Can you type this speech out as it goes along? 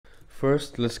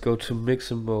First, let's go to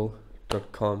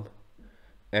mixamo.com,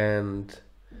 and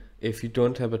if you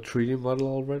don't have a 3D model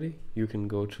already, you can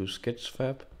go to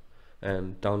Sketchfab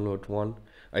and download one.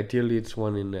 Ideally it's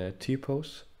one in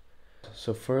T-pose.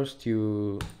 So first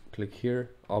you click here,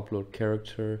 upload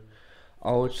character.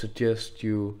 I would suggest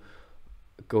you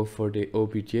go for the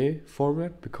OBJ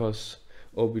format, because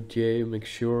OBJ makes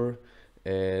sure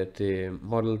the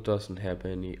model doesn't have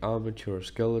any armature or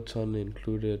skeleton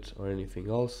included or anything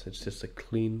else. It's just a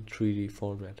clean 3D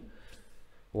format,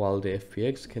 while the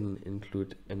FBX can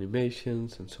include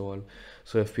animations and so on.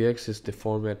 So FBX is the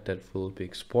format that will be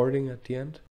exporting at the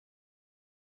end.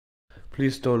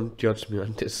 Please don't judge me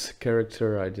on this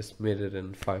character, I just made it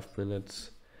in 5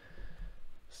 minutes.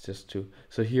 It's just two.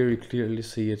 So here you clearly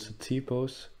see it's a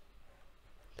T-pose.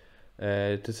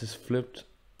 This is flipped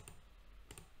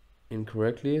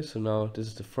incorrectly, so now this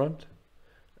is the front,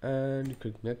 and you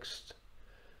click next,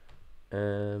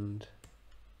 and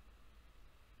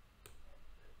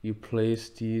you place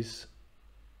these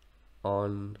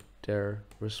on their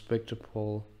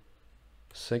respectable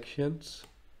sections,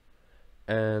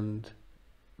 and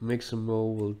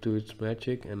Mixamo will do its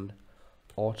magic and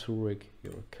auto rig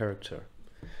your character.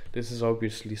 This is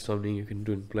obviously something you can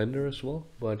do in Blender as well,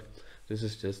 but this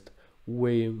is just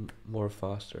way more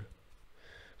faster.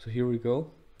 So here we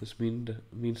go. This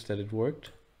means that it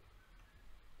worked.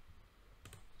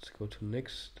 Let's go to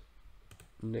next.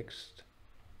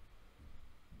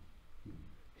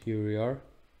 Here we are.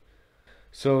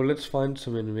 So let's find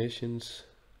some animations.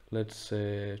 Let's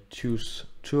choose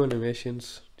 2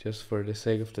 animations just for the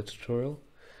sake of the tutorial.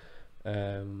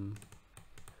 I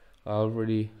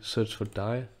already searched for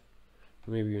die.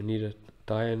 Maybe you need a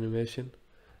die animation.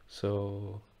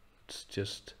 So let's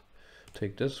just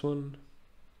take this one.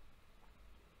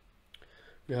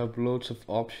 You have loads of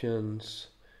options.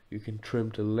 You can trim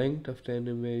the length of the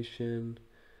animation,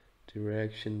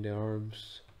 direction, the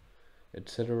arms,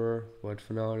 etc. But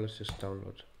for now, let's just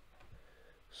download.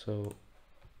 So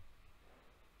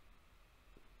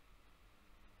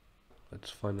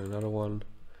let's find another one.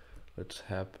 Let's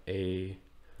have a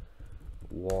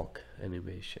walk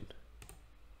animation.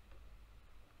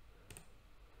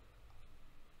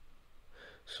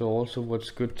 So also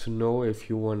what's good to know, if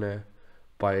you wanna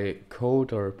by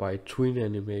code or by tween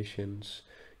animations,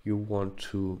 you want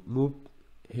to move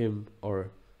him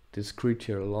or this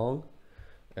creature along,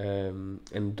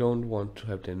 and don't want to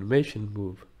have the animation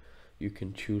move, you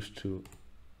can choose to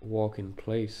walk in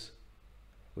place,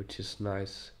 which is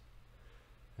nice.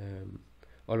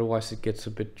 Otherwise it gets a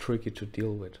bit tricky to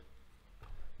deal with.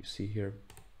 You see here,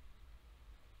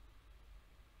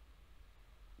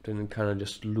 then it kind of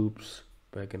just loops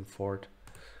back and forth.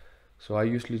 So I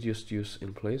usually just use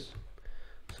in place.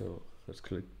 So let's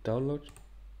click download.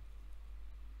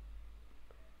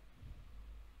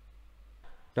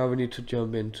 Now we need to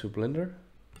jump into Blender.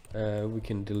 We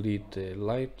can delete the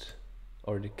light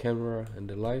or the camera and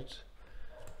the light,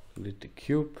 delete the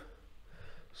cube.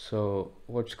 So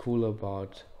what's cool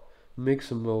about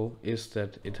Mixamo is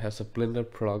that it has a Blender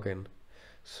plugin.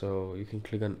 So you can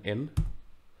click on N,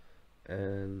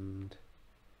 and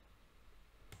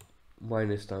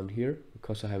mine is down here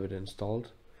because I have it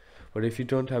installed. But if you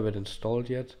don't have it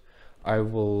installed yet, I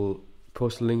will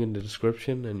post a link in the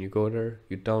description, and you go there,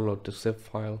 you download the zip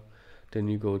file, then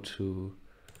you go to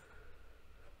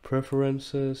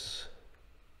preferences,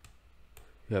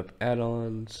 you have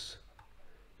add-ons,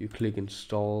 you click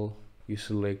install, you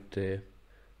select the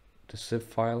zip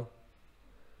file.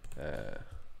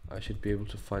 I should be able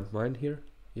to find mine here.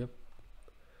 Yep,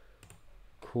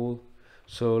 cool.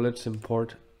 So let's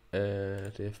import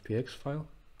the FBX file,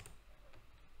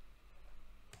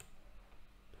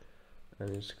 and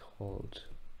it's called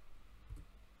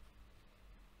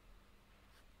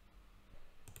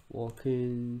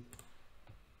walking.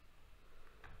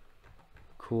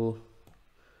 Cool.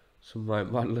 So my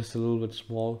model is a little bit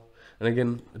small, and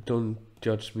again, don't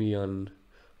judge me on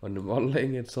the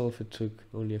modeling itself. It took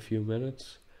only a few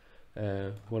minutes,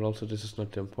 but also this is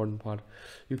not the important part.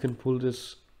 You can pull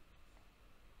this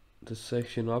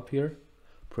section up here,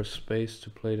 press space to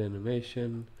play the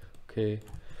animation. Okay,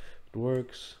 it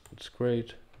works, it's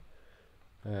great.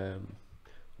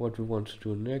 What we want to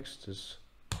do next is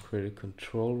create a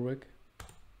control rig.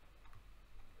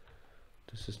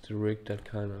 This is the rig that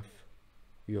kind of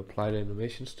you apply the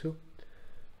animations to,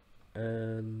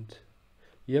 and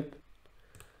yep.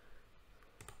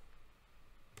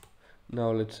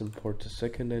 Now let's import the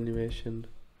second animation,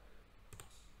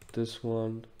 this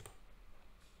one.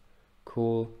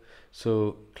 Cool.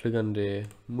 So click on the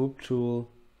move tool,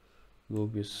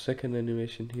 move your second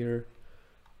animation here,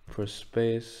 press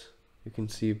space, you can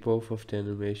see both of the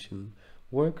animation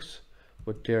works,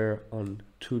 but they're on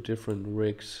two different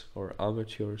rigs or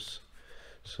armatures.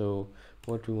 So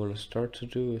what we want to start to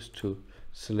do is to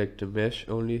select the mesh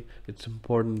only. It's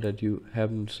important that you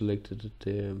haven't selected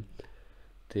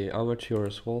the armature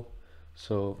as well.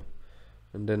 So,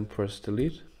 and then press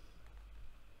delete,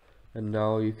 and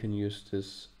now you can use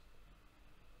this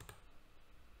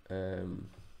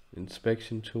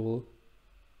inspection tool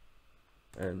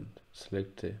and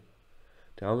select the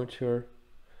armature,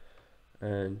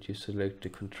 and you select the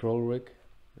control rig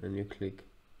and you click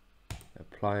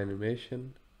apply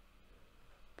animation.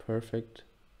 Perfect.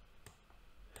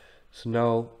 So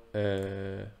now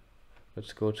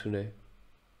let's go to the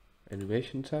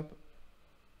animation tab,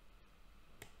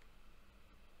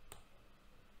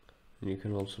 and you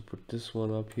can also put this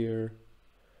one up here.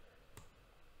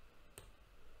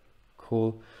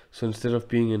 Cool. So instead of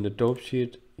being in the dope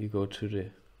sheet, you go to the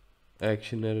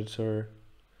action editor.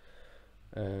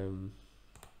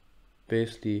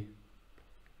 Basically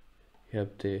you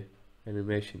have the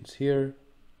animations here.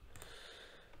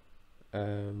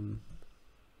 Again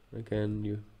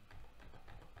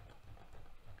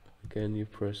you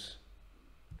press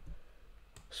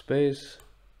space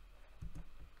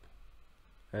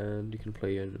and you can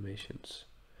play your animations.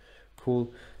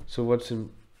 Cool. So what's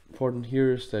important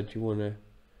here is that you want to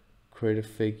create a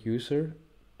fake user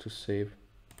to save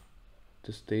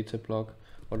this data block,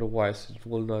 otherwise it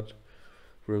will not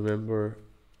remember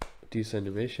these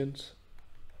animations.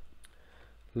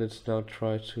 Let's now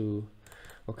try to,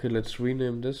 okay, let's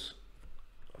rename this.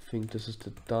 I think this is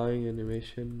the dying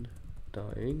animation.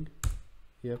 Dying.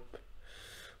 Yep.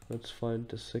 Let's find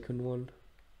the second one.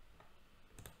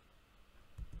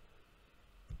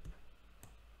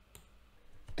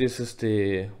 This is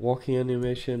the walking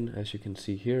animation, as you can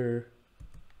see here.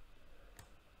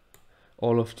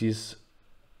 All of these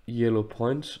yellow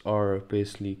points are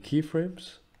basically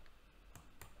keyframes.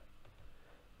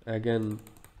 Again,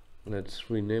 let's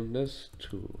rename this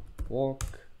to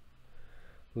walk.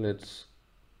 Let's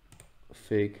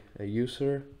fake a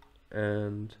user,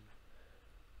 and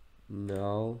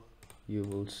now you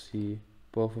will see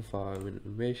both of our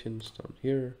animations down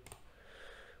here.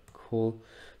 Cool.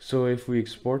 So if we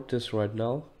export this right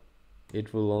now,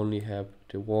 it will only have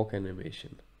the walk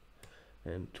animation,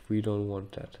 and we don't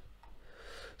want that.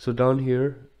 So down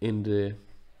here in the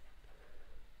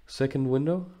second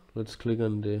window, let's click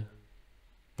on the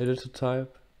editor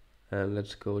type and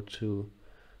let's go to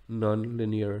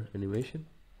non-linear animation,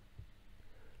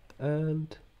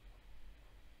 and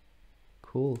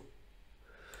cool.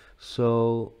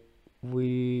 So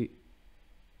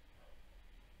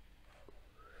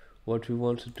what we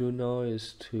want to do now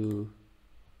is to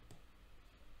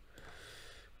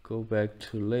go back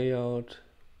to layout,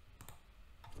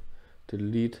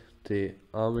 delete the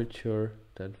armature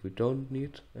that we don't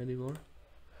need anymore,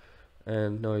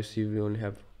 and now you see we only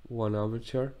have one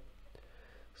armature.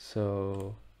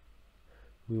 So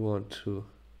we want to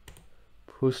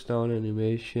push down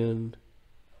animation,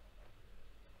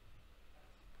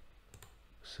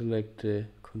 select the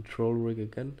control rig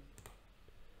again,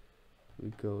 we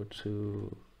go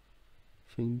to,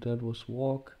 I think that was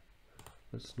walk,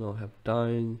 let's now have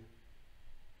dying,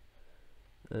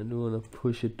 and we want to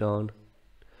push it down.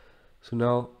 So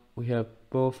now we have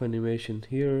both animations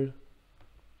here.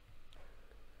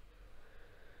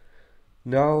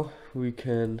 Now we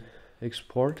can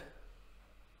export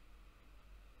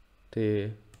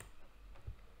the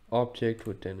object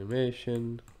with the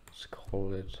animation. Let's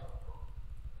call it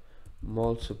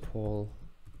multiple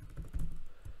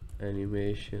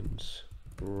animations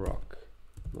rock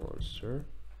monster,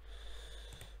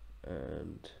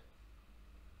 and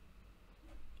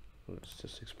let's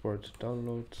just export to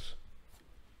downloads.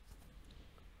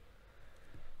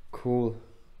 Cool.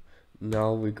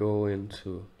 Now we go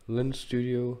into Lens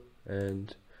Studio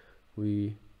and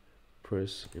we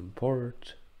press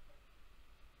import,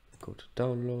 go to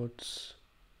downloads,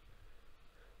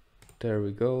 there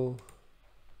we go,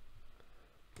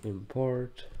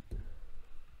 import.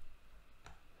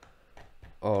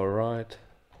 Alright,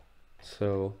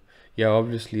 so yeah,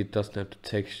 obviously it doesn't have the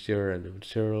texture and the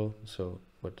material, so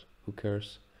but who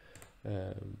cares.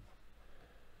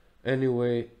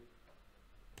 Anyway,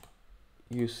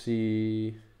 you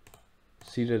see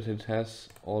that it has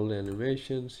all the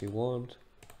animations you want.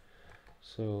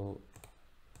 So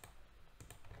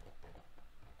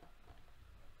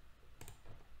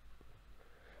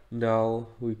now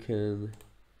we can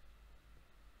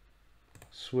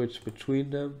switch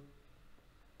between them,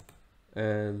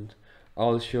 and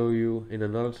I'll show you in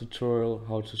another tutorial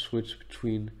how to switch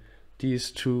between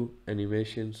these two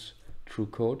animations through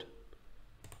code.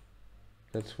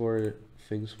 That's where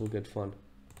things will get fun.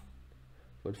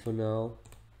 But for now,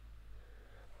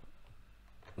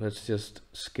 let's just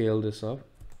scale this up.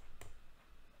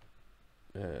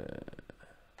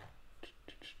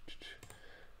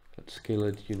 Let's scale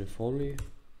it uniformly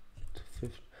to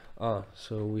 50.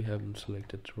 So we haven't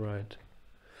selected the right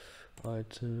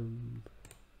item.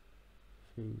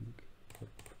 Think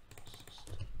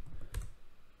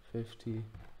 50.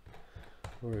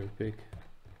 Very big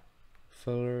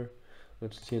feather.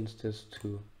 Let's change this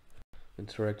to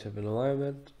interactive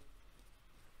environment.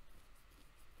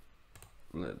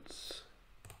 Let's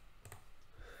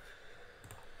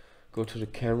go to the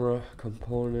camera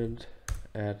component,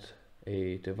 add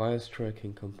a device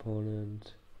tracking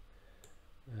component,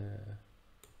 let's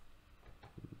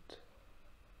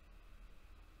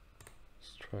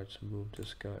try to move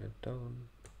this guy down.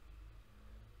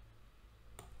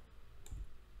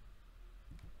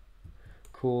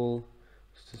 Cool.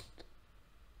 It's just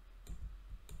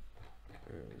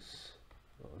there's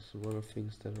some other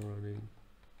things that are running.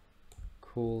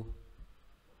 Cool.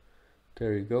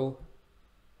 There you go.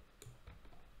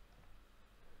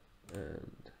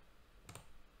 And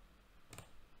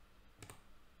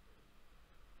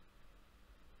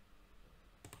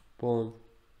boom.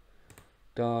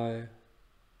 Die.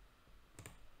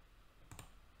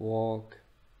 Walk.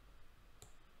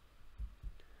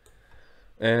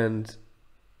 And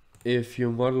if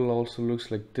your model also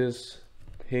looks like this,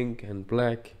 pink and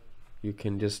black, you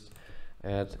can just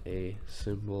add a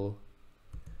simple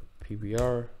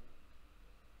PBR.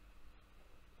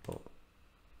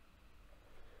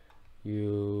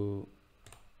 You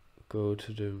go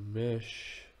to the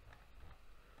mesh,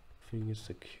 I think it's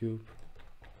the cube.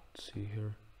 Let's see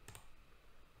here.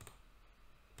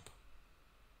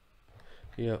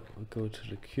 Yeah, we go to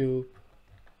the cube,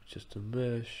 just a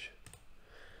mesh.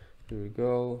 Here we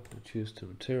go, we choose the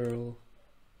material,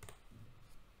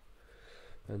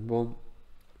 and boom.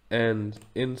 And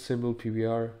in simple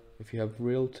PBR, if you have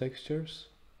real textures,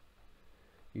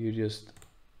 you just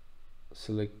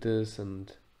select this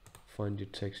and find your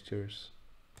textures.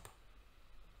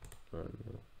 I don't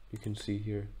know, you can see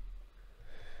here.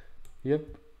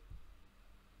 Yep.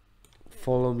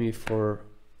 Follow me for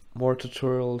more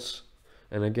tutorials,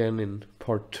 and again in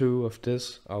part 2 of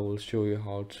this I will show you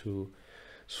how to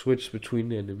switch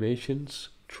between animations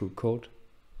through code.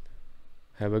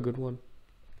 Have a good one.